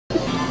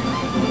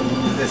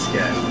this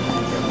guy.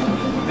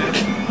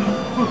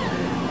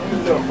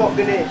 He's a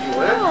fucking angel,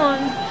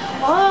 huh?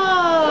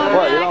 Oh,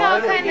 What, man, I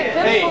got all kind of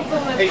pimples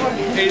on my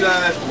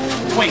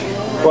Twink.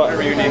 What?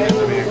 Whatever your name is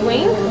over here.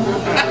 Wing?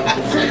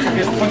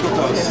 Here's Twinkle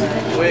Toast.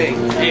 Wait.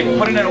 Hey,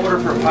 put in an order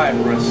for a pie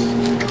for us.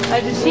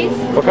 Just cheese?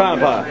 What kind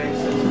of pie?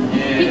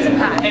 Pizza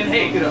pie. And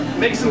hey,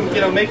 make some,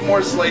 make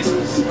more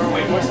slices. Or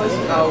wait, more slices?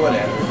 Oh,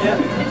 whatever. Yeah.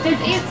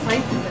 There's 8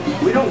 slices in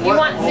it. We don't You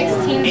want want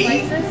 16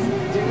 8?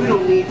 slices? We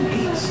don't need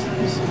 8.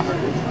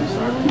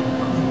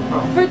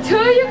 For 2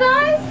 of you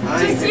guys?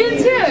 I Just ain't you gonna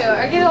 2. eat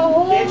I get a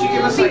whole Can't you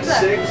give us like pizza.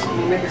 6? Can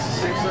you make us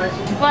a 6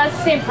 slices? Well, it's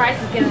the same price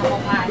as getting the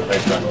whole pie.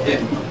 Yeah.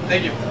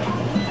 Thank you.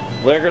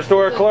 Liquor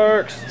store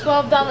clerks.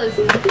 $12,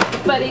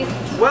 buddies.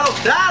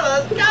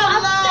 $12?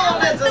 Come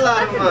on, that's a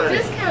lot of money.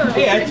 Discount.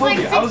 Hey, I It's told like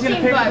you, I was gonna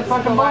pay for the 16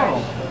 fucking bucks.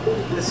 bottle.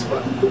 This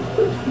one.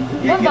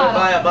 What You're gonna bottle?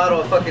 buy a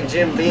bottle of fucking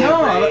Jim Beam No,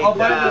 for I'll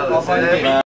buy $8, the eh?